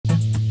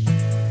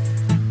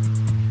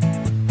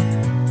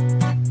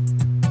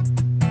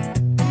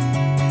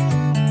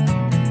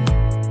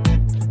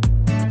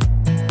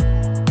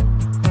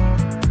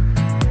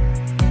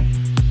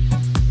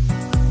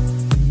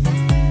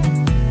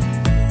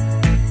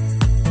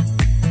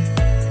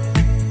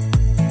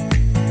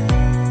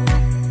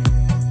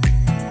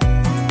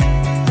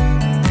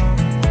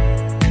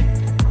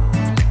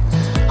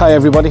Hi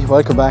everybody,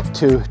 welcome back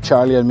to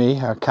Charlie and me,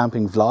 our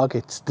camping vlog.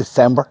 It's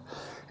December.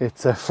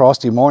 It's a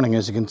frosty morning,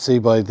 as you can see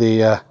by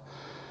the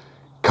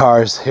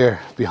cars here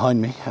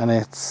behind me, and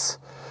it's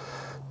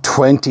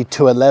 20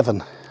 to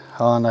 11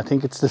 on, I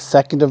think it's the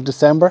 2nd of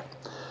December.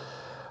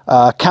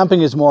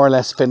 Camping is more or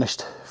less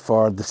finished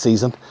for the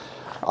season.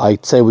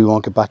 I'd say we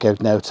won't get back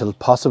out now till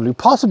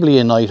possibly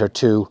a night or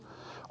two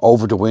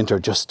over the winter,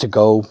 just to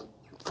go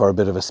for a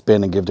bit of a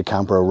spin and give the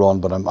camper a run.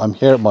 But I'm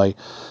here at my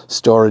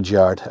storage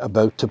yard,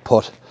 about to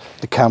put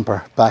the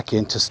camper back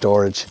into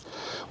storage.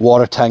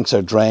 Water tanks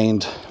are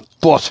drained,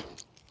 but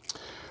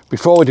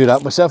before we do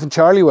that, myself and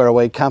Charlie were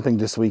away camping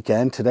this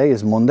weekend. Today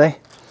is Monday,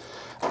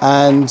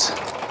 and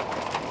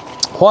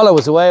while I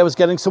was away I was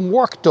getting some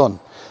work done,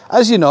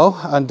 as you know,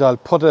 and I'll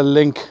put a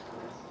link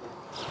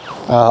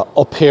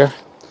up here.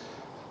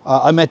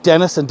 I met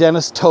Dennis, and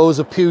Dennis tows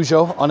a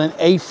Peugeot on an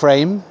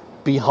A-frame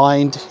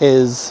behind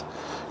his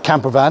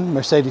camper van,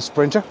 Mercedes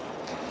Sprinter,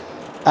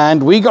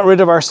 and we got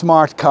rid of our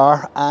smart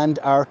car and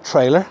our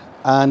trailer,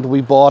 and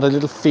we bought a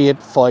little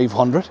Fiat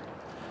 500,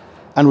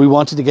 and we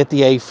wanted to get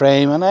the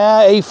A-frame. And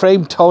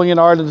A-frame towing in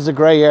Ireland is a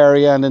grey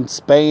area, and in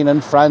Spain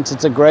and France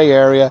it's a grey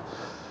area,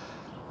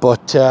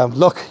 but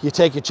look, you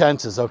take your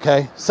chances,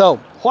 okay? So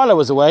while I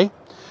was away,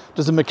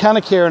 there's a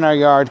mechanic here in our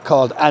yard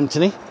called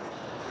Anthony,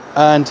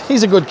 and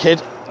he's a good kid.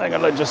 I'm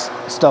gonna just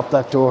stop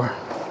that door.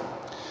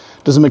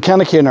 There's a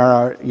mechanic here in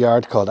our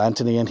yard called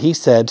Anthony, and he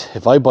said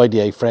if I buy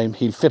the A-frame,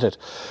 he'll fit it,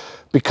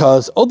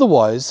 because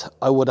otherwise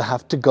I would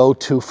have to go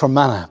to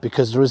Fermanagh,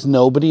 because there is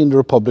nobody in the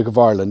Republic of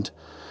Ireland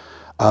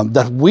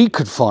that we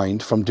could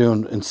find from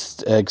doing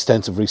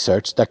extensive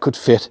research that could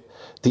fit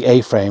the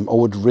A-frame or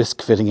would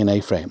risk fitting an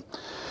A-frame.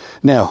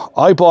 Now,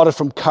 I bought it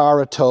from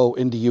Cara Tow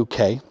in the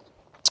UK.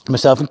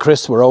 Myself and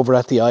Chris were over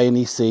at the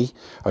INEC,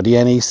 or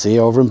the NEC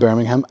over in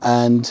Birmingham,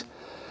 and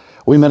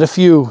we met a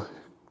few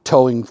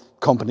towing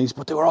companies,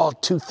 but they were all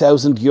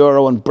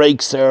 €2,000 and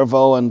brake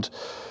servo and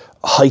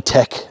high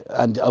tech,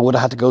 and I would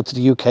have had to go to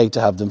the UK to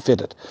have them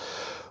fitted.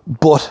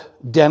 But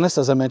Dennis,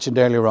 as I mentioned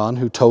earlier on,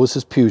 who tows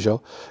his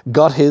Peugeot,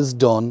 got his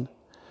done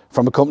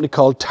from a company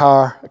called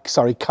Cara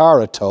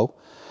Tow,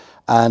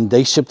 and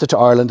they shipped it to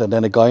Ireland, and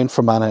then a guy in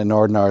Fermanagh in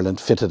Northern Ireland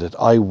fitted it.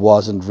 I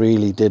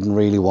didn't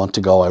really want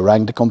to go. I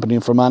rang the company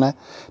in Fermanagh.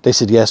 They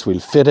said, yes, we'll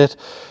fit it.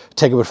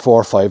 Take about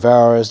 4 or 5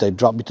 hours. They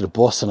dropped me to the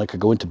bus and I could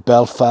go into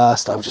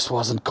Belfast. I just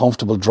wasn't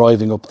comfortable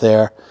driving up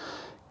there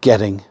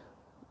getting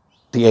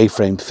the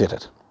A-frame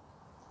fitted.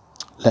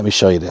 Let me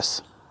show you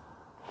this.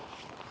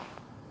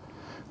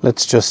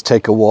 Let's just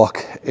take a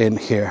walk in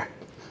here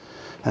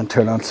and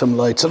turn on some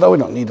lights. Although we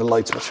don't need the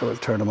lights, but sure, we'll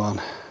turn them on.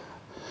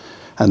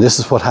 And this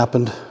is what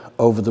happened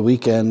over the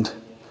weekend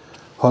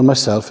while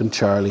myself and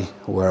Charlie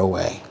were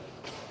away.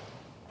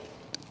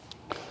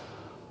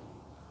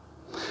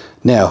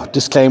 Now,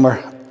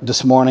 disclaimer,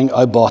 this morning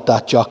I bought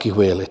that jockey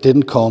wheel. It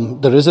didn't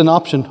come, there is an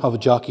option of a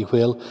jockey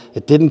wheel.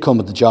 It didn't come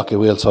with the jockey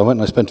wheel, so I went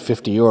and I spent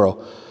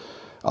 €50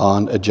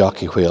 on a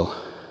jockey wheel.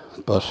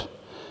 But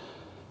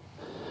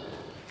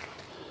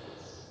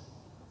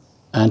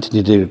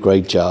Anthony did a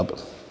great job.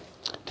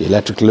 The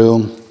electric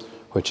loom,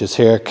 which is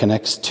here,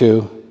 connects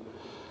to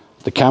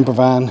the camper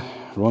van,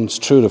 runs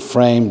through the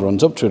frame,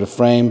 runs up through the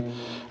frame,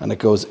 and it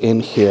goes in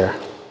here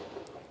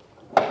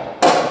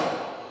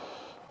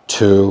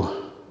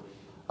to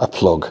a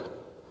plug.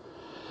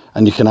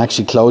 And you can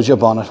actually close your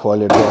bonnet while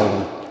you're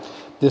driving.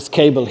 This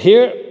cable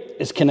here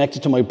is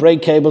connected to my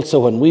brake cable, so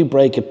when we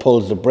brake, it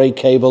pulls the brake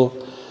cable.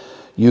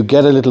 You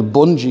get a little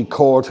bungee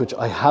cord, which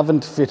I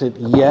haven't fitted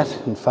yet.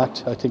 In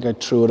fact, I think I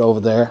threw it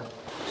over there.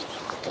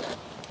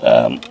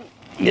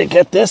 You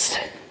get this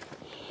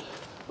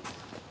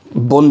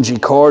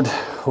bungee cord,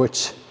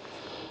 which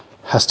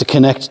has to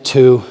connect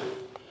to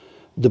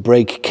the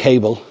brake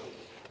cable.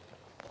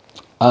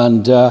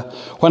 And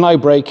when I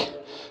brake,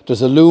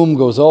 there's a loom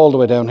goes all the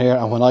way down here,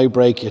 and when I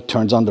brake, it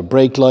turns on the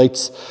brake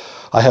lights.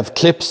 I have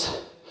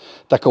clips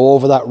that go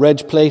over that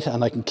reg plate,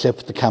 and I can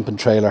clip the camping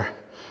trailer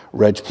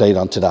reg plate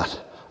onto that.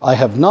 I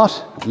have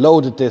not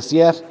loaded this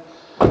yet.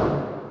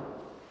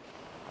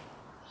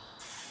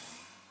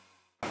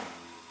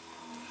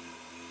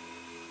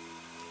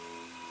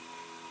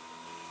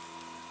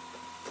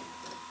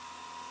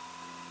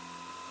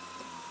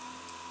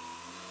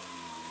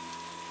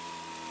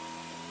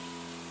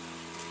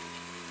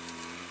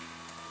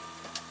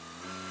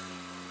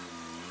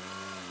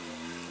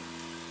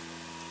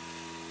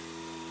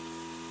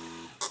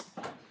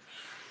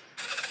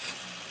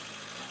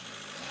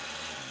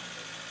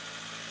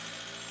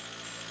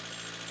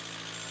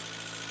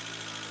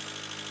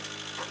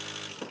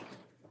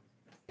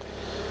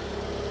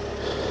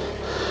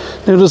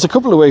 Now, there's a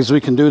couple of ways we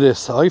can do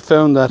this. I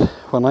found that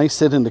when I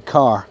sit in the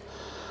car,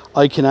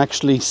 I can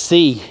actually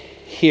see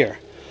here.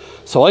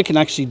 So I can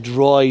actually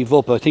drive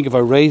up. I think if I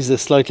raise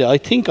this slightly, I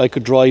think I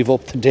could drive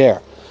up to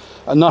there.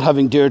 And not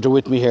having Deirdre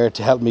with me here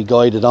to help me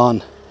guide it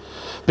on.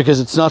 Because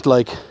it's not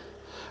like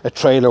a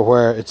trailer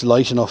where it's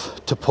light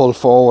enough to pull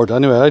forward.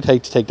 Anyway, I'd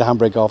hate to take the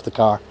handbrake off the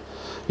car.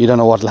 you don't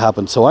know what will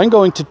happen. So I'm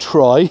going to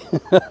try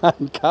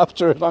and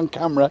capture it on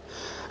camera.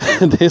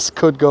 This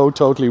could go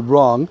totally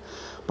wrong,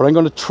 but I'm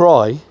going to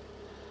try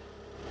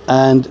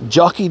and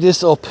jockey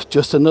this up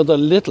just another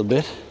little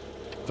bit.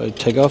 If I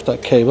take off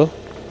that cable.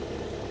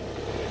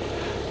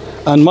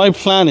 And my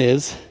plan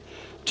is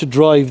to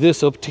drive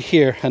this up to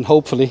here, and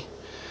hopefully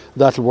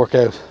that'll work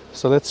out.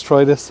 So let's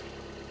try this.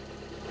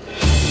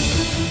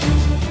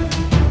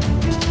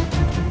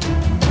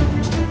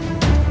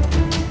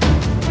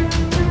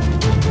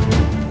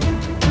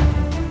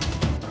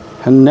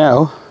 And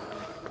now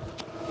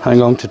I'm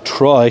going to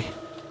try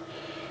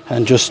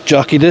and just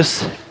jockey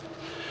this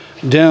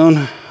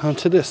down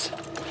onto this.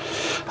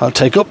 I'll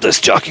take up this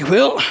jockey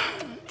wheel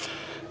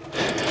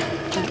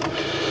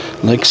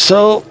like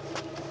so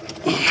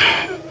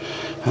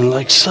and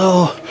like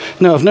so.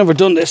 Now I've never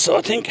done this, so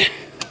I think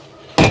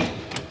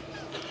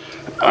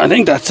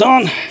that's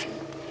on.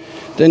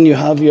 Then you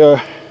have your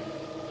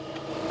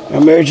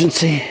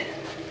emergency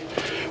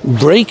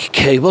brake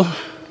cable,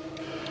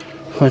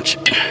 which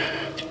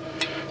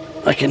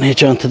I can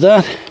hitch onto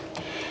that.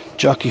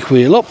 Jockey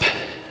wheel up,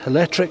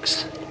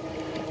 electrics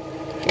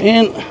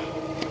in,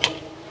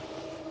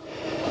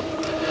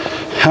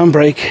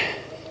 handbrake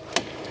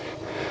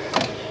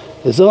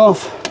is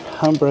off,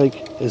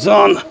 handbrake is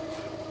on,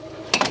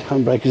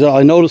 handbrake is on.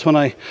 I noticed when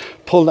I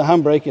pulled the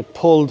handbrake, it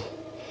pulled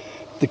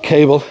the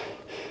cable.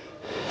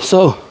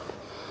 So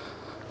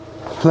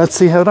let's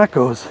see how that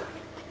goes.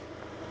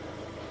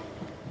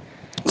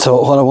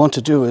 So what I want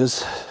to do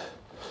is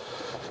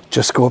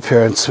just go up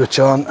here and switch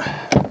on.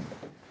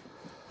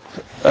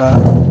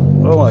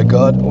 Oh my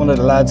God, one of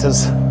the lads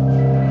has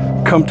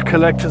come to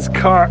collect his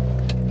car.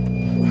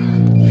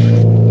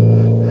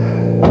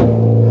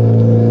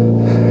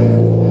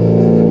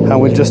 And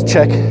we'll just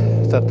check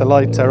that the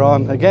lights are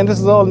on. Again, this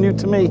is all new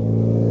to me.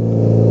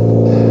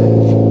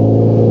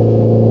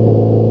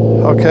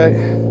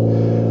 Okay,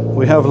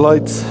 we have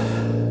lights.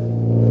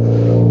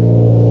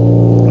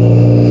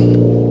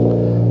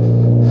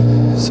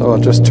 So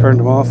I'll just turn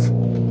them off.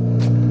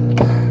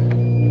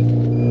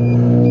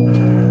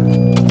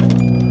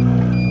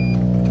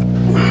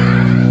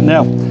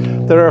 Now,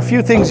 there are a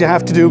few things you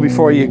have to do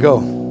before you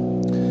go.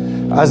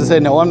 As I say,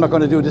 now I'm not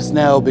going to do this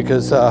now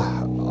because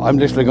I'm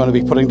literally going to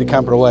be putting the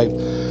camper away.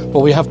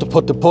 But we have to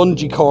put the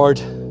bungee cord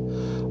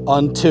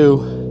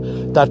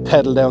onto that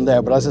pedal down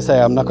there. But as I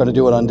say, I'm not going to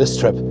do it on this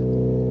trip.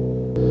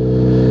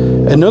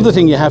 Another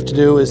thing you have to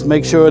do is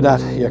make sure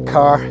that your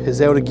car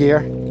is out of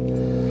gear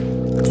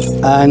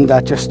and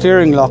that your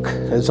steering lock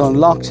is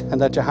unlocked and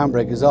that your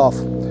handbrake is off.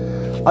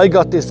 I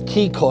got this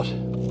key cut,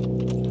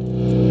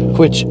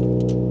 which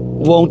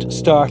won't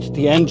start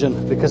the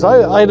engine because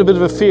I had a bit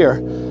of a fear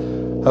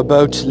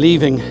about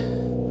leaving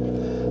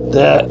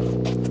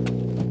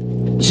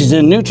she's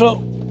in neutral,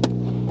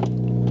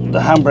 the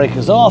handbrake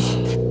is off,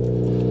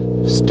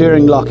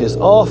 steering lock is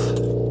off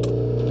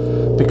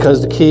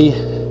because the key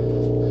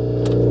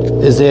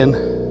is in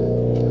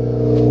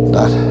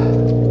that.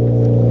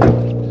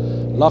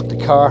 Lock the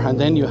car, and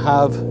then you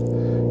have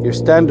your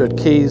standard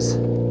keys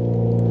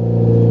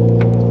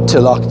to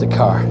lock the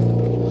car.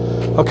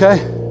 Okay,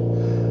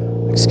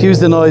 excuse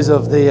the noise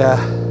of the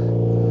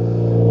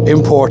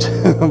import,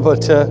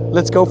 but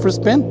let's go for a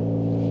spin.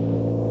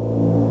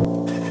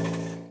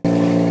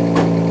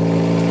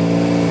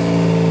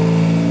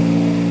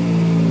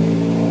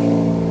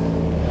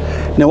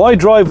 Now I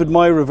drive with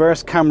my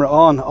reverse camera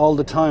on all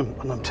the time,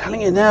 and I'm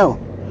telling you now,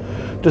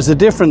 there's a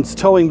difference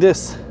towing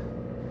this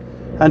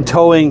and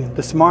towing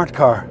the smart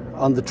car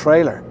on the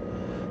trailer.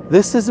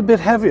 This is a bit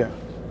heavier.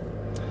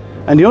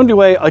 And the only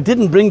way, I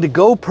didn't bring the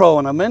GoPro,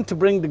 and I meant to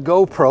bring the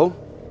GoPro.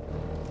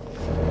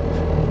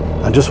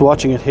 I'm just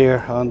watching it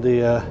here on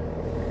the,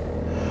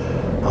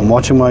 I'm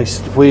watching my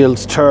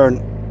wheels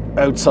turn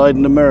outside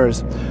in the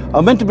mirrors.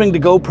 I meant to bring the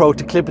GoPro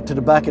to clip it to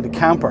the back of the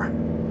camper.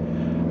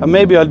 And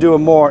maybe I'll do a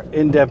more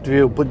in-depth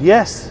view, but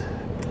yes,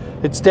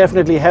 it's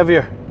definitely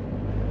heavier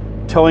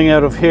towing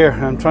out of here.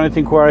 I'm trying to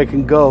think where I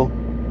can go.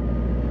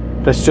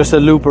 There's just a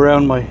loop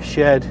around my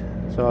shed.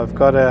 So I've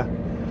got a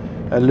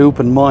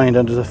loop in mind,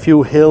 and there's a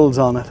few hills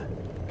on it.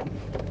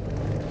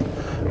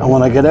 And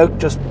when I get out,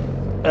 just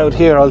out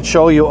here, I'll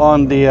show you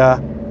on the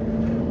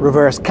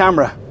reverse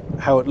camera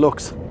how it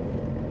looks.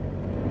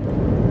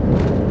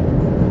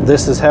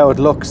 This is how it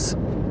looks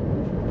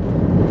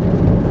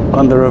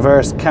on the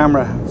reverse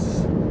camera.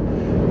 It's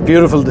a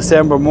beautiful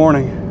December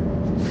morning.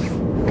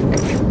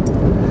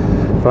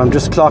 But I'm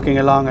just clocking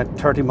along at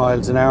 30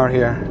 miles an hour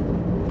here.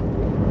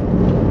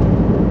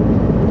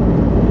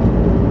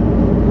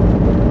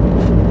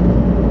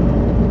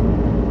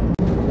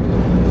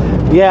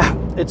 Yeah,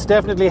 it's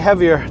definitely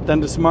heavier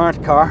than the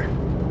smart car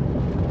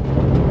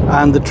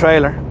and the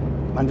trailer.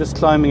 I'm just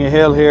climbing a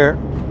hill here.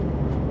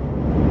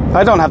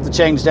 I don't have to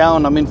change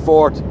down. I'm in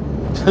fourth.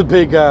 The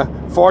big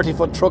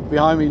 40-foot truck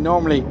behind me.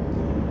 Normally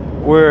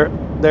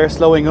they're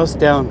slowing us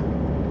down.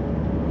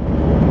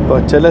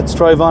 But let's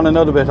drive on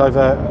another bit. I've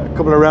a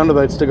couple of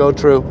roundabouts to go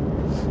through.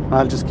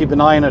 I'll just keep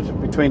an eye on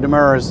it between the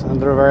mirrors and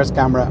the reverse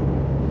camera.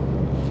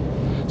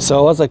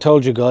 So as I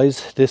told you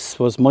guys, this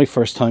was my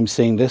first time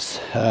seeing this.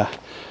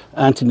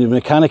 Anthony the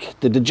mechanic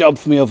did the job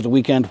for me over the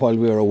weekend while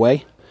we were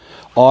away.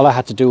 All I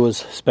had to do was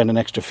spend an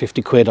extra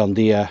 50 quid on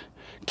the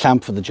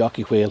clamp for the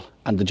jockey wheel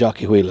and the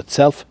jockey wheel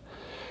itself.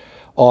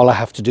 All I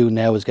have to do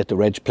now is get the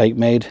reg plate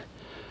made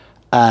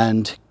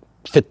and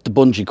fit the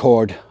bungee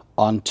cord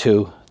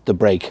onto the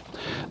brake.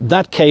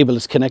 That cable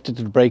is connected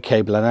to the brake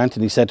cable, and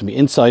Anthony said to me,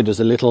 inside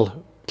there's a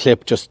little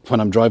clip just when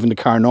I'm driving the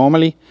car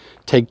normally.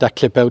 Take that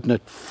clip out and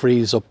it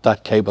frees up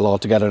that cable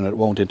altogether and it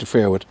won't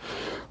interfere with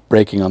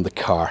braking on the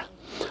car.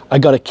 I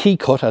got a key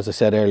cut, as I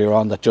said earlier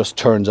on, that just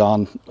turns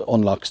on,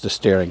 unlocks the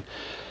steering.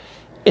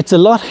 It's a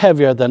lot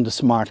heavier than the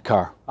smart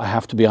car, I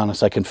have to be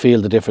honest. I can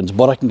feel the difference,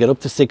 but I can get up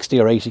to 60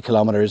 or 80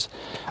 kilometers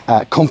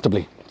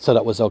comfortably, so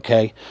that was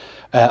okay.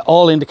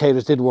 All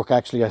indicators did work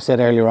actually. I said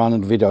earlier on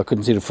in the video I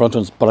couldn't see the front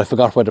ones, but I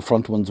forgot where the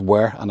front ones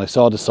were, and I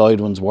saw the side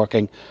ones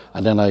working,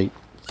 and then I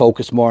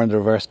focused more on the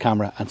reverse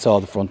camera and saw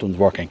the front ones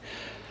working.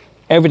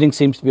 Everything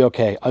seems to be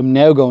okay. I'm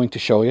now going to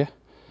show you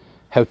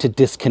how to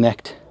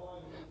disconnect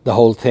the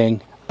whole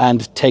thing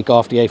and take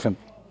off the AFrame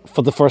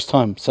for the first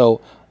time.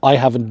 So I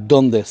haven't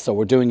done this, so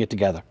we're doing it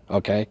together,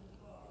 okay?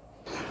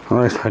 All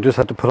right, I just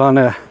had to put on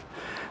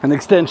an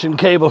extension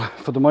cable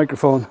for the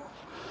microphone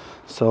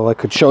so I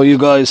could show you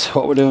guys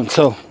what we're doing.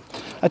 So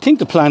I think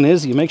the plan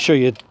is you make sure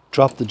you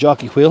drop the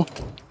jockey wheel.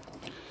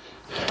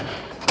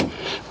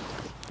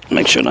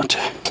 Make sure not to.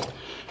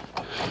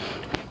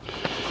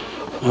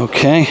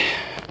 Okay,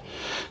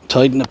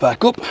 tighten it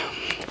back up.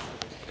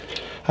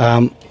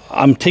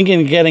 I'm thinking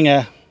of getting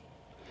a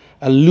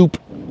loop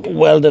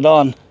welded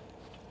on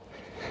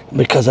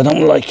because I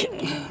don't like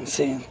it.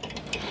 See,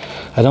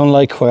 I don't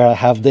like where I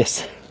have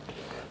this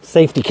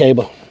safety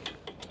cable,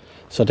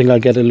 so I think I'll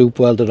get a loop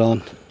welded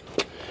on.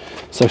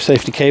 So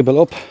safety cable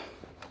up,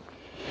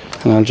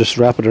 and I'll just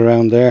wrap it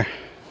around there.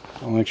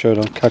 I'll make sure I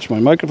don't catch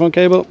my microphone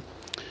cable,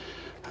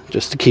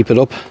 just to keep it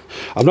up.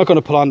 I'm not going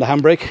to put on the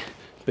handbrake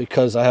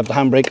because I have the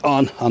handbrake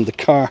on the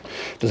car.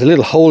 There's a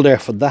little hole there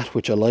for that,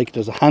 which I like.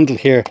 There's a handle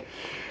here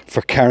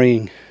for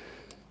carrying.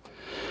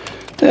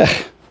 Yeah,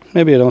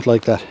 maybe I don't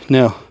like that.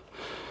 Now,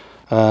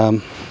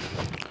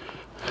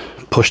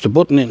 push the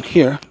button in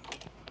here,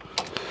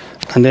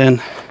 and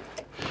then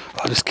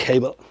this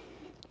cable.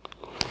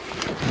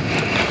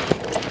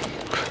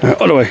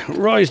 All the way,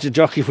 rise the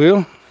jockey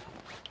wheel,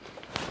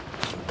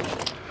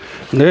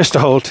 and there's the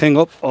whole thing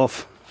up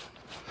off.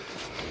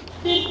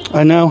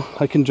 And now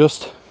I can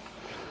just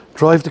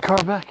drive the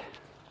car back.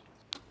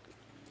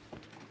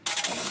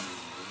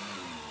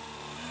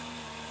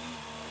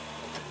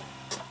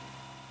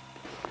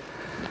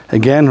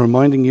 Again,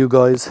 reminding you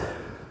guys,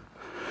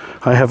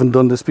 I haven't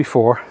done this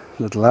before.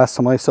 The last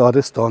time I saw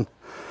this done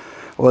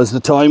was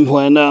the time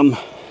when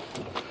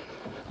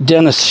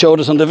Dennis showed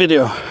us on the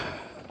video.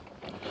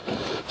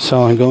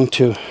 So I'm going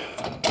to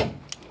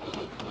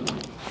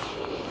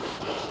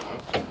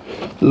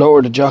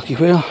lower the jockey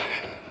wheel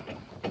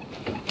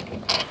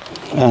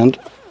and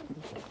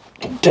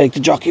take the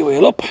jockey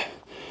wheel up,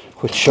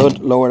 which should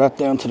lower that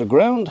down to the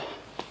ground.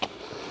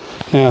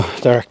 Now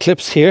there are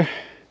clips here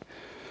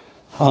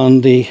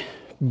on the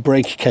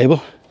brake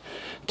cable.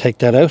 Take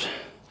that out,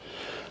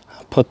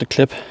 put the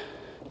clip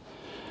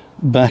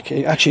back.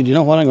 Actually, do you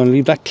know what? I'm going to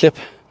leave that clip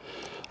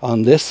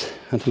on this.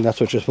 I think that's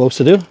what you're supposed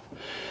to do.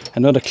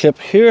 Another clip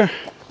here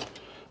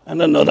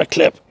and another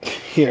clip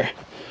here.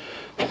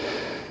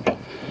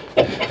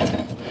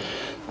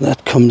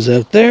 That comes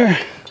out there,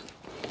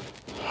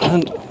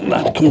 and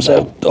that comes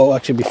out. Oh,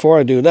 actually, before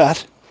I do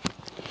that,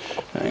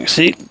 you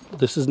see,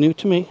 this is new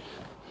to me.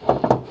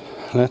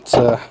 Let's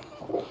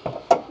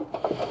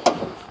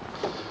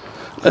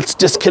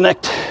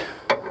disconnect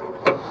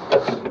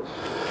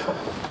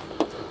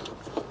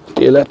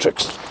the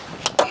electrics.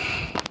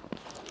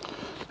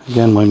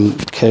 Again, my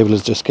cable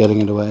is just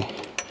getting in the way.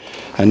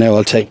 And now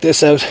I'll take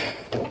this out,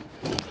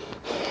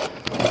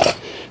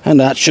 and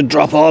that should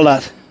drop all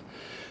that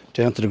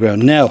down to the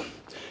ground. Now,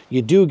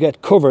 you do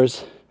get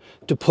covers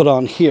to put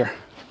on here,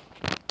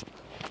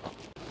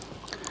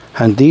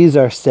 and these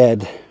are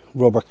said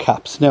rubber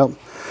caps. Now,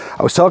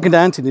 I was talking to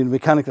Anthony, the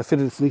mechanic that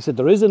fitted this, and he said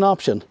there is an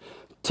option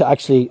to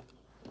actually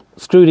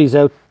screw these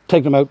out,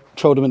 take them out,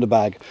 throw them in the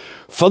bag.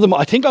 For them,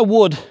 I think I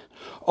would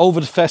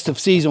over the festive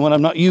season when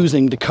I'm not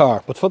using the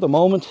car, but for the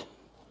moment,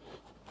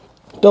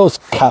 those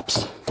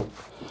caps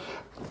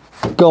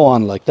go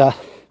on like that.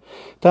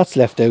 That's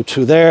left out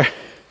through there.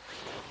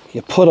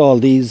 You put all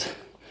these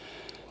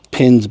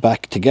pins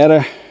back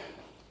together.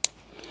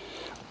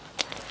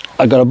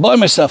 I gotta buy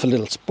myself a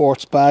little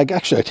sports bag.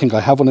 Actually, I think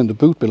I have one in the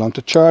boot, belonged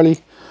to Charlie,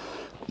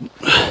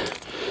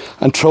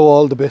 and throw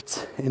all the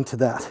bits into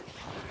that.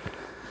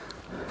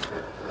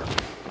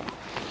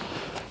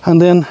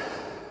 And then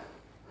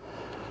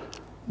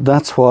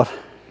that's what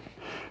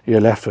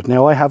you're left with.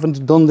 Now, I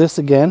haven't done this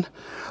again.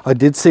 I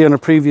did see on a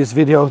previous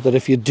video that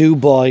if you do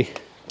buy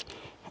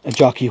a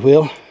jockey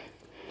wheel,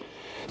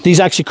 these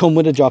actually come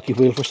with a jockey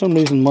wheel. For some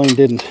reason mine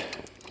didn't.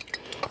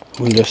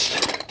 I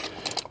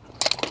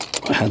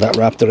had that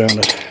wrapped around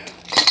it.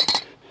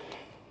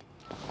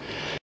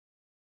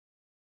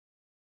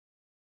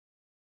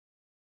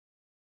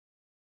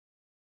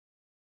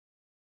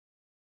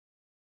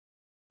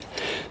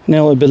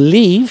 Now I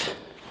believe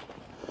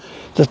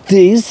that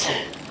these,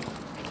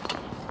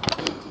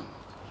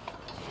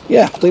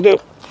 yeah, they do.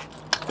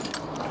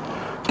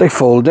 They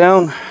fold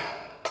down.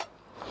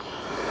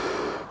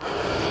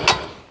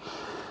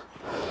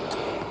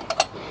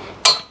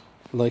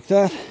 Like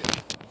that.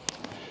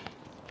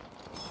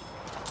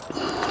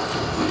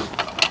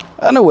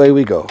 And away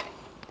we go.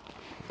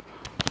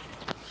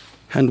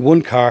 And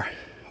one car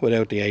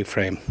without the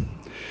A-frame.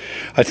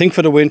 I think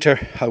for the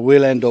winter I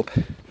will end up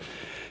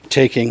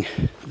taking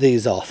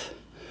these off.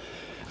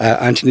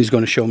 Anthony's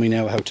going to show me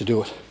now how to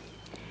do it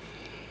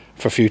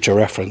for future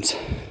reference.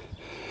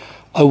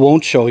 I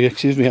won't show you,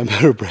 excuse me, I'm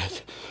out of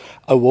breath.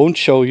 I won't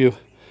show you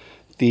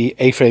the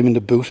A-frame in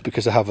the boot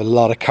because I have a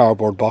lot of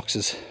cardboard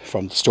boxes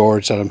from the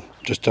storage that I'm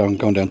just going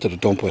down to the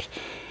dump with.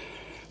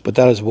 But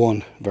that is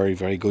one very,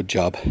 very good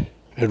job.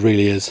 It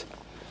really is.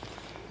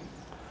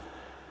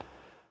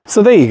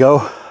 So there you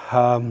go.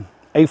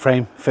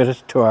 A-frame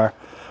fitted to our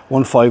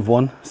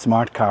 151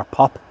 smart car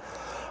pop.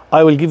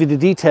 I will give you the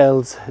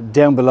details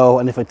down below,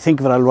 and if I think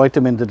of it I'll write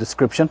them in the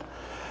description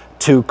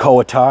to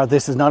Coatar.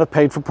 This is not a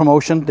paid for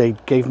promotion. They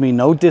gave me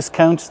no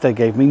discounts, they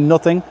gave me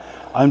nothing.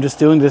 I'm just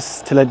doing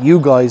this to let you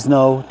guys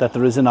know that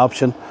there is an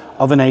option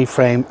of an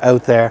A-frame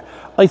out there.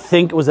 I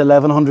think it was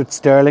 1100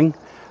 sterling,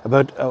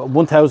 about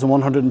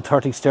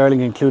 1130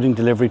 sterling including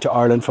delivery to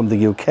Ireland from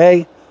the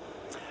UK.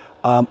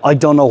 I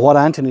don't know what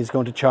Anthony's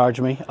going to charge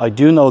me. I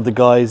do know the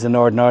guys in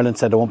Northern Ireland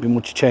said there won't be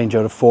much change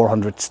out of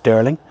 400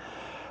 sterling.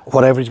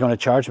 Whatever he's going to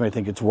charge me, I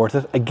think it's worth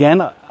it.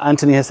 Again,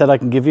 Anthony has said I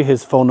can give you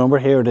his phone number.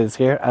 Here it is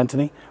here,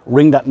 Anthony.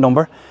 Ring that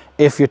number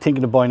if you're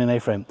thinking of buying an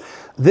A-frame.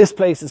 This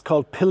place is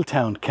called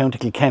Piltown, County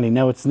Kilkenny.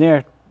 Now it's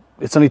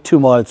only 2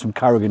 miles from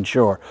Carrigan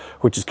Shore,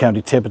 which is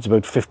County Tip. It's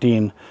about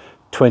 15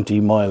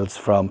 miles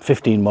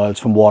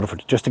from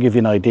Waterford. Just to give you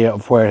an idea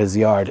of where his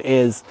yard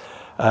is.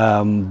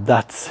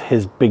 That's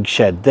his big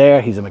shed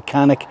there. He's a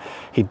mechanic.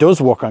 He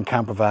does work on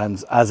camper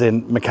vans, as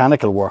in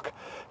mechanical work,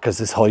 because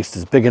his hoist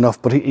is big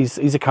enough, but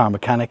he's a car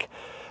mechanic.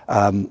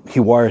 He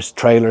wires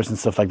trailers and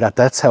stuff like that.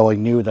 That's how I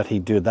knew that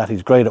he'd do that.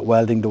 He's great at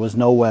welding. There was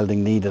no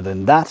welding needed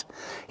in that.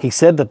 He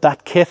said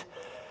that kit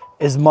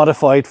is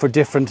modified for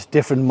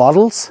different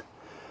models.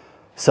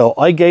 So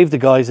I gave the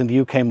guys in the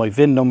UK my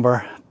VIN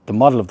number, the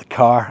model of the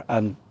car,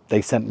 and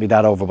they sent me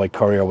that over by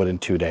courier within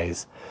 2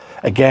 days.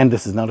 Again,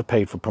 this is not a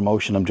paid for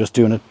promotion. I'm just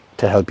doing it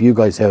to help you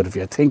guys out if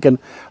you're thinking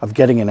of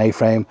getting an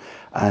A-frame.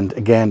 And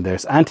again,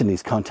 there's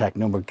Anthony's contact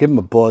number. Give him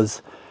a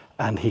buzz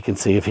and he can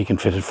see if he can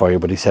fit it for you.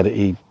 But he said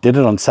he did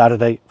it on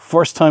Saturday.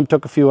 First time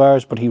took a few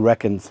hours, but he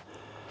reckons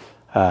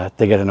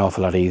they get an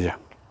awful lot easier.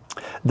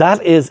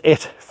 That is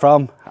it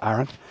from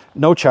Aaron.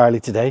 No Charlie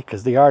today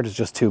because the yard is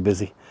just too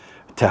busy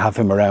to have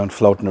him around,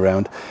 floating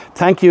around.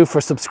 Thank you for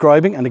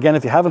subscribing. And again,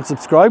 if you haven't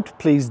subscribed,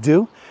 please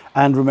do.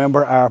 And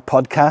remember our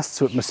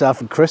podcasts with myself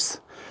and Chris,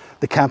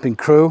 the camping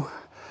crew.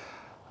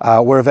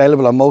 We're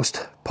available on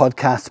most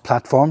podcast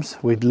platforms.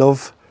 We'd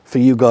love for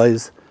you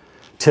guys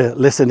to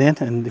listen in.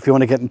 And if you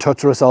want to get in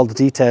touch with us, all the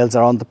details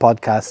are on the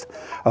podcast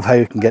of how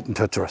you can get in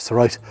touch with us. All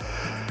right.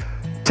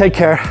 Take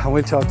care, and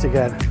we'll talk to you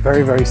again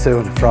very, very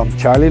soon from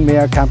Charlie and me,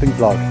 our camping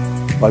vlog.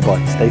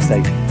 Bye-bye. Stay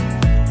safe.